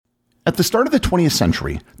At the start of the 20th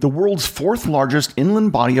century, the world's fourth largest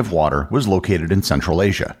inland body of water was located in Central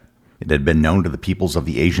Asia. It had been known to the peoples of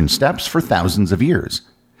the Asian steppes for thousands of years.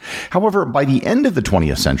 However, by the end of the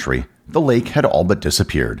 20th century, the lake had all but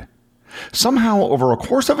disappeared. Somehow, over a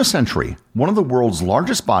course of a century, one of the world's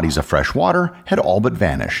largest bodies of fresh water had all but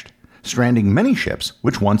vanished, stranding many ships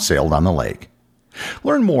which once sailed on the lake.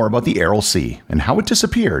 Learn more about the Aral Sea and how it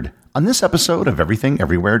disappeared on this episode of Everything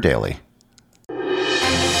Everywhere Daily.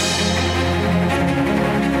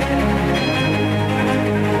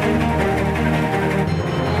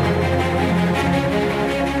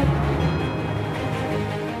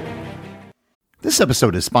 This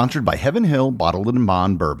episode is sponsored by Heaven Hill Bottled and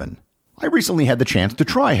Bond Bourbon. I recently had the chance to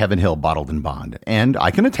try Heaven Hill Bottled and Bond, and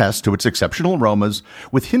I can attest to its exceptional aromas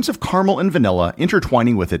with hints of caramel and vanilla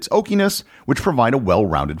intertwining with its oakiness, which provide a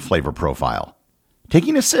well-rounded flavor profile.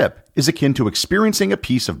 Taking a sip is akin to experiencing a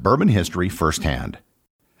piece of bourbon history firsthand.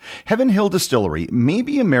 Heaven Hill Distillery may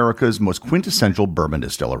be America's most quintessential bourbon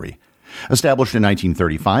distillery. Established in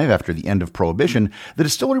 1935 after the end of Prohibition, the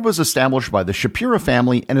distillery was established by the Shapiro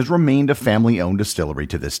family and has remained a family-owned distillery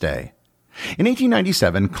to this day. In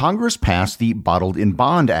 1897, Congress passed the Bottled in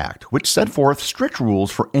Bond Act, which set forth strict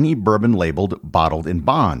rules for any bourbon labeled Bottled in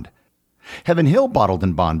Bond. Heaven Hill Bottled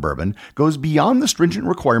in Bond Bourbon goes beyond the stringent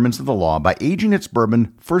requirements of the law by aging its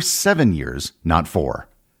bourbon for 7 years, not 4.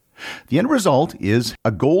 The end result is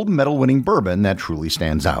a gold medal-winning bourbon that truly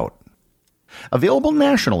stands out. Available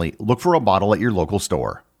nationally, look for a bottle at your local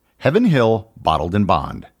store. Heaven Hill Bottled in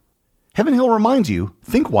Bond. Heaven Hill reminds you,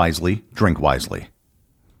 think wisely, drink wisely.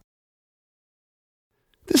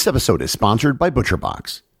 This episode is sponsored by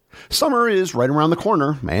ButcherBox. Summer is right around the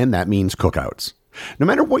corner, and that means cookouts. No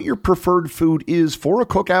matter what your preferred food is for a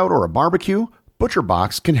cookout or a barbecue,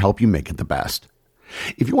 ButcherBox can help you make it the best.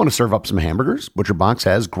 If you want to serve up some hamburgers, ButcherBox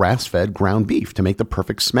has grass-fed ground beef to make the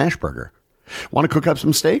perfect smash burger. Want to cook up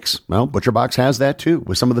some steaks? Well, ButcherBox has that too,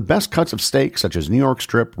 with some of the best cuts of steak such as New York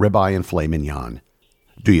strip, ribeye, and filet mignon.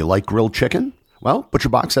 Do you like grilled chicken? Well,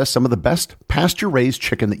 ButcherBox has some of the best pasture-raised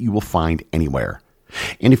chicken that you will find anywhere.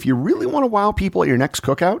 And if you really want to wow people at your next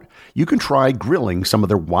cookout, you can try grilling some of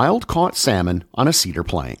their wild-caught salmon on a cedar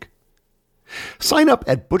plank. Sign up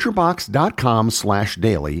at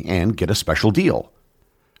butcherbox.com/daily and get a special deal.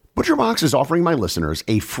 ButcherBox is offering my listeners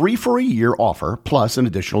a free-for-a-year offer plus an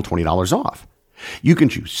additional $20 off. You can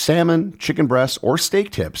choose salmon, chicken breasts, or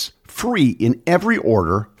steak tips free in every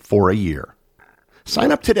order for a year.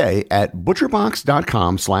 Sign up today at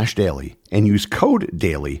butcherbox.com/daily and use code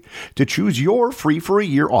DAILY to choose your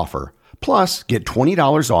free-for-a-year offer, plus get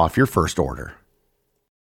 $20 off your first order.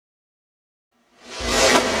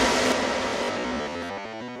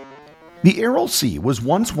 The Aral Sea was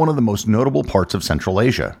once one of the most notable parts of Central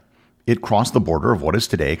Asia. It crossed the border of what is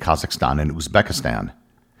today Kazakhstan and Uzbekistan.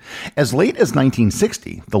 As late as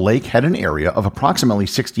 1960, the lake had an area of approximately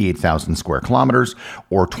 68,000 square kilometers,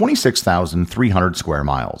 or 26,300 square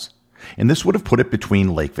miles. And this would have put it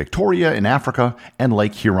between Lake Victoria in Africa and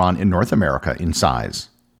Lake Huron in North America in size.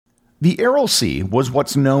 The Aral Sea was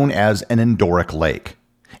what's known as an endorheic lake.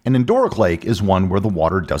 An endorheic lake is one where the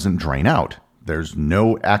water doesn't drain out. There's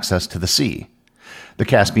no access to the sea. The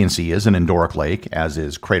Caspian Sea is an endorheic lake, as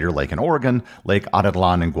is Crater Lake in Oregon, Lake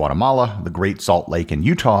Atitlan in Guatemala, the Great Salt Lake in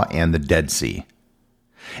Utah, and the Dead Sea.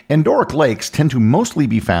 Endorheic lakes tend to mostly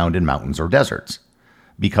be found in mountains or deserts.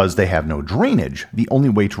 Because they have no drainage, the only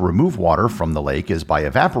way to remove water from the lake is by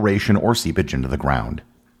evaporation or seepage into the ground.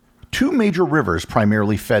 Two major rivers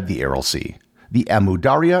primarily fed the Aral Sea, the Amu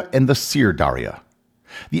Darya and the Sir Darya.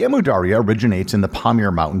 The Amu Darya originates in the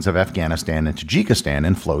Pamir Mountains of Afghanistan and Tajikistan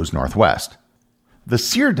and flows northwest. The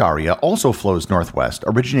Sir Darya also flows northwest,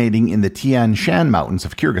 originating in the Tian Shan Mountains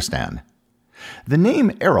of Kyrgyzstan. The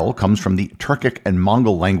name Aral comes from the Turkic and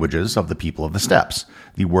Mongol languages of the people of the steppes.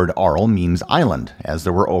 The word Aral means island, as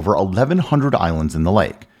there were over 1,100 islands in the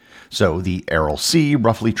lake. So the Aral Sea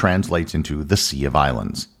roughly translates into the Sea of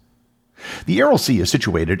Islands. The Aral Sea is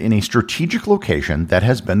situated in a strategic location that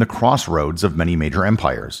has been the crossroads of many major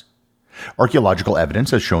empires. Archaeological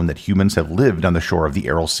evidence has shown that humans have lived on the shore of the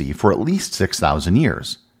Aral Sea for at least 6,000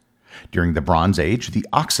 years. During the Bronze Age, the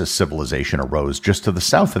Oxus civilization arose just to the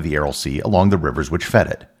south of the Aral Sea along the rivers which fed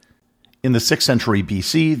it. In the 6th century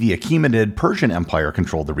BC, the Achaemenid Persian Empire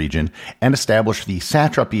controlled the region and established the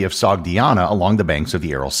satrapy of Sogdiana along the banks of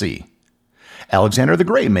the Aral Sea. Alexander the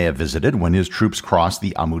Great may have visited when his troops crossed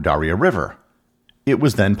the Amu Darya River. It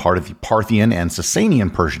was then part of the Parthian and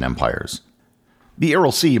Sasanian Persian empires. The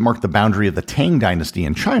Aral Sea marked the boundary of the Tang dynasty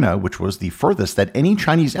in China, which was the furthest that any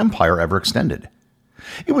Chinese empire ever extended.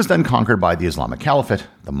 It was then conquered by the Islamic Caliphate,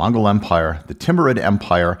 the Mongol Empire, the Timurid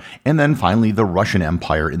Empire, and then finally the Russian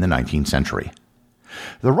Empire in the 19th century.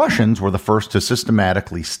 The Russians were the first to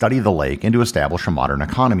systematically study the lake and to establish a modern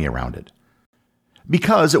economy around it.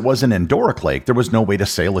 Because it was an endorheic lake, there was no way to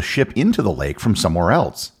sail a ship into the lake from somewhere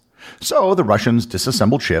else. So the Russians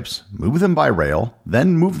disassembled ships, moved them by rail,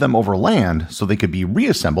 then moved them over land so they could be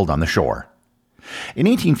reassembled on the shore. In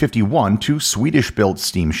 1851, 2 Swedish-built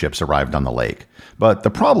steamships arrived on the lake, but the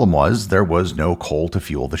problem was there was no coal to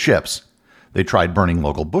fuel the ships. They tried burning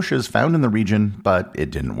local bushes found in the region, but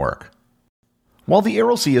it didn't work. While the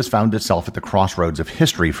Aral Sea has found itself at the crossroads of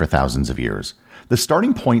history for thousands of years, the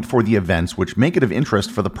starting point for the events which make it of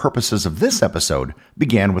interest for the purposes of this episode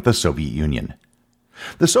began with the Soviet Union.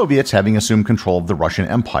 The Soviets, having assumed control of the Russian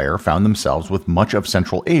Empire, found themselves with much of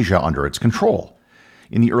Central Asia under its control.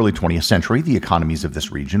 In the early 20th century, the economies of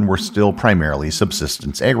this region were still primarily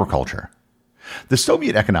subsistence agriculture. The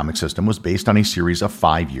Soviet economic system was based on a series of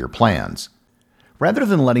 5-year plans. Rather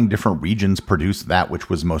than letting different regions produce that which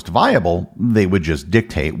was most viable, they would just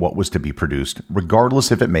dictate what was to be produced,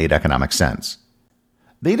 regardless if it made economic sense.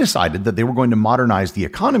 They decided that they were going to modernize the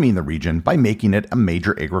economy in the region by making it a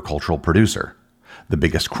major agricultural producer. The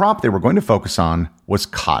biggest crop they were going to focus on was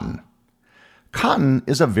cotton. Cotton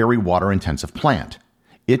is a very water-intensive plant.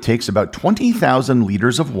 It takes about 20,000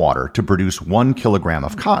 liters of water to produce 1 kilogram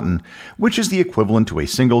of cotton, which is the equivalent to a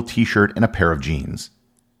single t-shirt and a pair of jeans.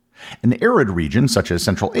 An arid region such as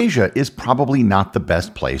Central Asia is probably not the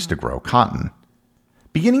best place to grow cotton.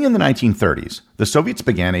 Beginning in the 1930s, the Soviets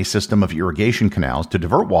began a system of irrigation canals to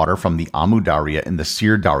divert water from the Amu Darya and the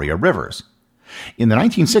Sir Darya rivers. In the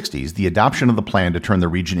 1960s, the adoption of the plan to turn the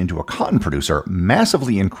region into a cotton producer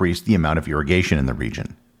massively increased the amount of irrigation in the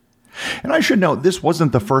region. And I should note this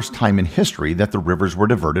wasn't the first time in history that the rivers were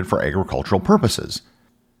diverted for agricultural purposes.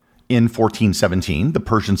 In 1417, the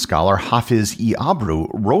Persian scholar Hafiz-i-Abru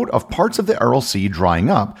wrote of parts of the Aral Sea drying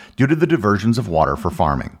up due to the diversions of water for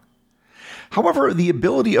farming. However, the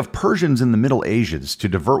ability of Persians in the Middle Ages to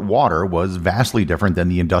divert water was vastly different than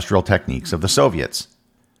the industrial techniques of the Soviets.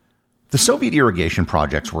 The Soviet irrigation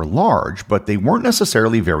projects were large, but they weren't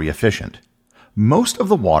necessarily very efficient. Most of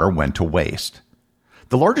the water went to waste.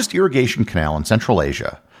 The largest irrigation canal in Central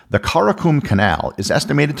Asia, the Karakum Canal, is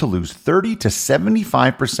estimated to lose 30 to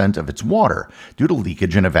 75% of its water due to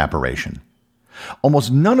leakage and evaporation.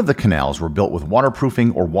 Almost none of the canals were built with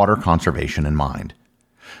waterproofing or water conservation in mind.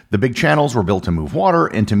 The big channels were built to move water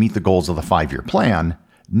and to meet the goals of the 5-year plan,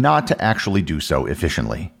 not to actually do so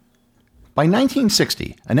efficiently. By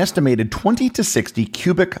 1960, an estimated 20 to 60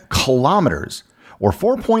 cubic kilometers, or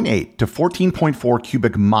 4.8 to 14.4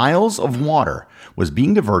 cubic miles of water, was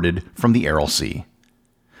being diverted from the Aral Sea.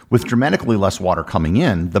 With dramatically less water coming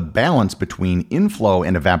in, the balance between inflow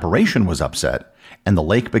and evaporation was upset, and the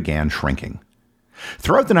lake began shrinking.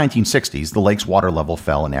 Throughout the 1960s, the lake's water level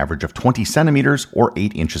fell an average of 20 centimeters or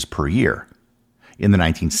 8 inches per year. In the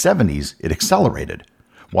 1970s, it accelerated.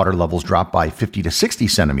 Water levels dropped by 50 to 60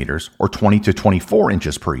 centimeters or 20 to 24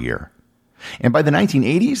 inches per year. And by the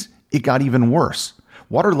 1980s, it got even worse.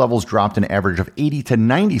 Water levels dropped an average of 80 to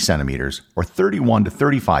 90 centimeters or 31 to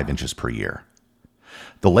 35 inches per year.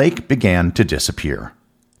 The lake began to disappear.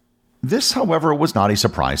 This, however, was not a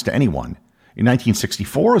surprise to anyone. In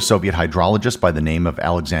 1964, a Soviet hydrologist by the name of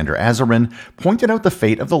Alexander Azarin pointed out the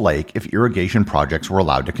fate of the lake if irrigation projects were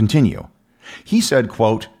allowed to continue. He said,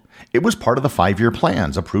 quote, "It was part of the 5-year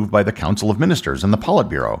plans approved by the Council of Ministers and the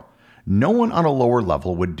Politburo. No one on a lower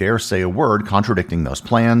level would dare say a word contradicting those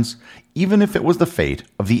plans, even if it was the fate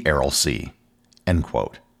of the Aral Sea." End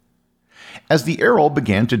quote. As the Aral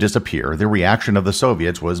began to disappear, the reaction of the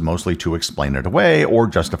Soviets was mostly to explain it away or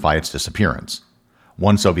justify its disappearance.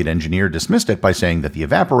 One Soviet engineer dismissed it by saying that the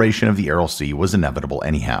evaporation of the Aral Sea was inevitable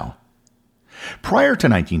anyhow. Prior to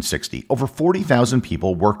 1960, over 40,000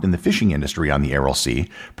 people worked in the fishing industry on the Aral Sea,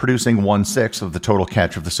 producing 1/6 of the total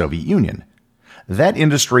catch of the Soviet Union. That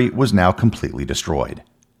industry was now completely destroyed.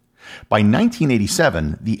 By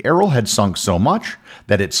 1987, the Aral had sunk so much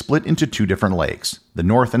that it split into 2 different lakes, the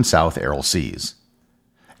North and South Aral Seas.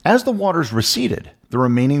 As the waters receded, the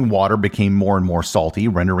remaining water became more and more salty,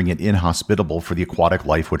 rendering it inhospitable for the aquatic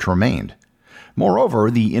life which remained. Moreover,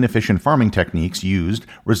 the inefficient farming techniques used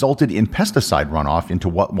resulted in pesticide runoff into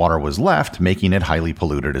what water was left, making it highly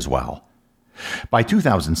polluted as well. By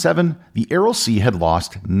 2007, the Aral Sea had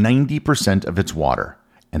lost 90% of its water,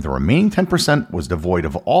 and the remaining 10% was devoid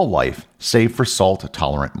of all life save for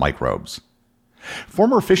salt-tolerant microbes.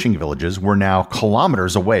 Former fishing villages were now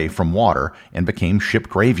kilometers away from water and became ship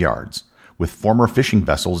graveyards, with former fishing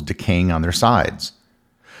vessels decaying on their sides.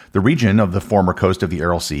 The region of the former coast of the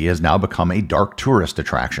Aral Sea has now become a dark tourist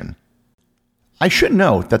attraction. I should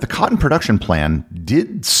note that the cotton production plan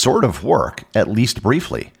did sort of work, at least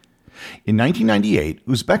briefly. In 1998,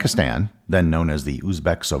 Uzbekistan, then known as the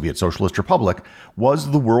Uzbek Soviet Socialist Republic, was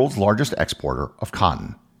the world's largest exporter of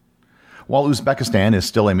cotton. While Uzbekistan is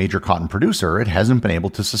still a major cotton producer, it hasn't been able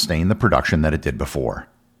to sustain the production that it did before.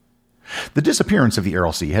 The disappearance of the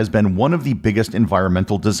Aral Sea has been one of the biggest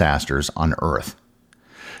environmental disasters on Earth.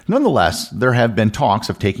 Nonetheless, there have been talks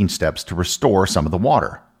of taking steps to restore some of the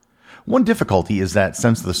water. One difficulty is that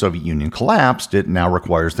since the Soviet Union collapsed, it now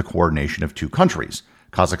requires the coordination of two countries,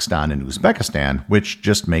 Kazakhstan and Uzbekistan, which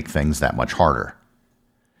just make things that much harder.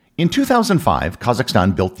 In 2005,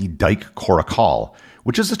 Kazakhstan built the dike Korakal,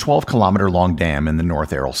 which is a 12-kilometer-long dam in the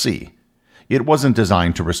North Aral Sea. It wasn't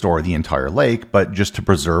designed to restore the entire lake, but just to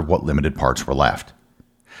preserve what limited parts were left.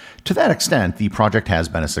 To that extent, the project has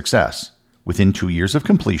been a success. Within 2 years of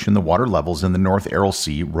completion, the water levels in the North Aral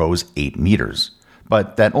Sea rose 8 meters,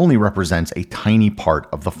 but that only represents a tiny part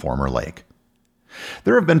of the former lake.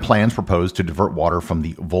 There have been plans proposed to divert water from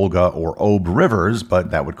the Volga or Ob rivers, but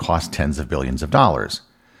that would cost tens of billions of dollars.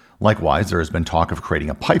 Likewise, there has been talk of creating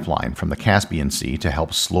a pipeline from the Caspian Sea to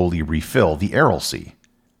help slowly refill the Aral Sea.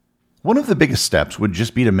 One of the biggest steps would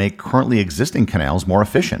just be to make currently existing canals more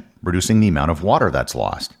efficient, reducing the amount of water that's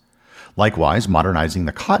lost. Likewise, modernizing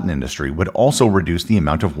the cotton industry would also reduce the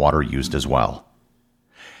amount of water used as well.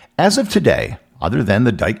 As of today, other than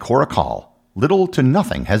the dike Korakal, little to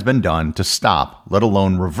nothing has been done to stop, let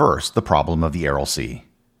alone reverse, the problem of the Aral Sea.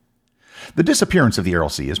 The disappearance of the Aral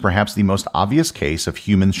Sea is perhaps the most obvious case of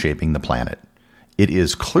humans shaping the planet. It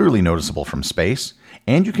is clearly noticeable from space,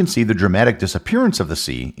 and you can see the dramatic disappearance of the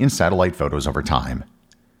sea in satellite photos over time.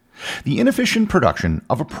 The inefficient production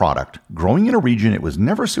of a product growing in a region it was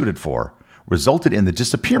never suited for resulted in the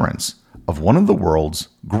disappearance of one of the world's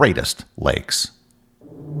greatest lakes.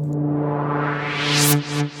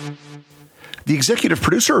 The executive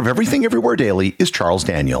producer of Everything Everywhere Daily is Charles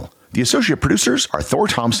Daniel. The associate producers are Thor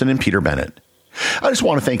Thompson and Peter Bennett. I just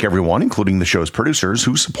want to thank everyone, including the show's producers,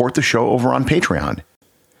 who support the show over on Patreon.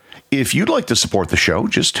 If you'd like to support the show,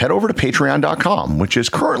 just head over to patreon.com, which is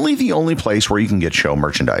currently the only place where you can get show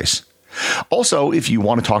merchandise. Also, if you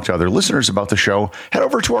want to talk to other listeners about the show, head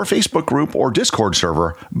over to our Facebook group or Discord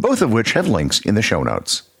server, both of which have links in the show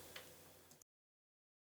notes.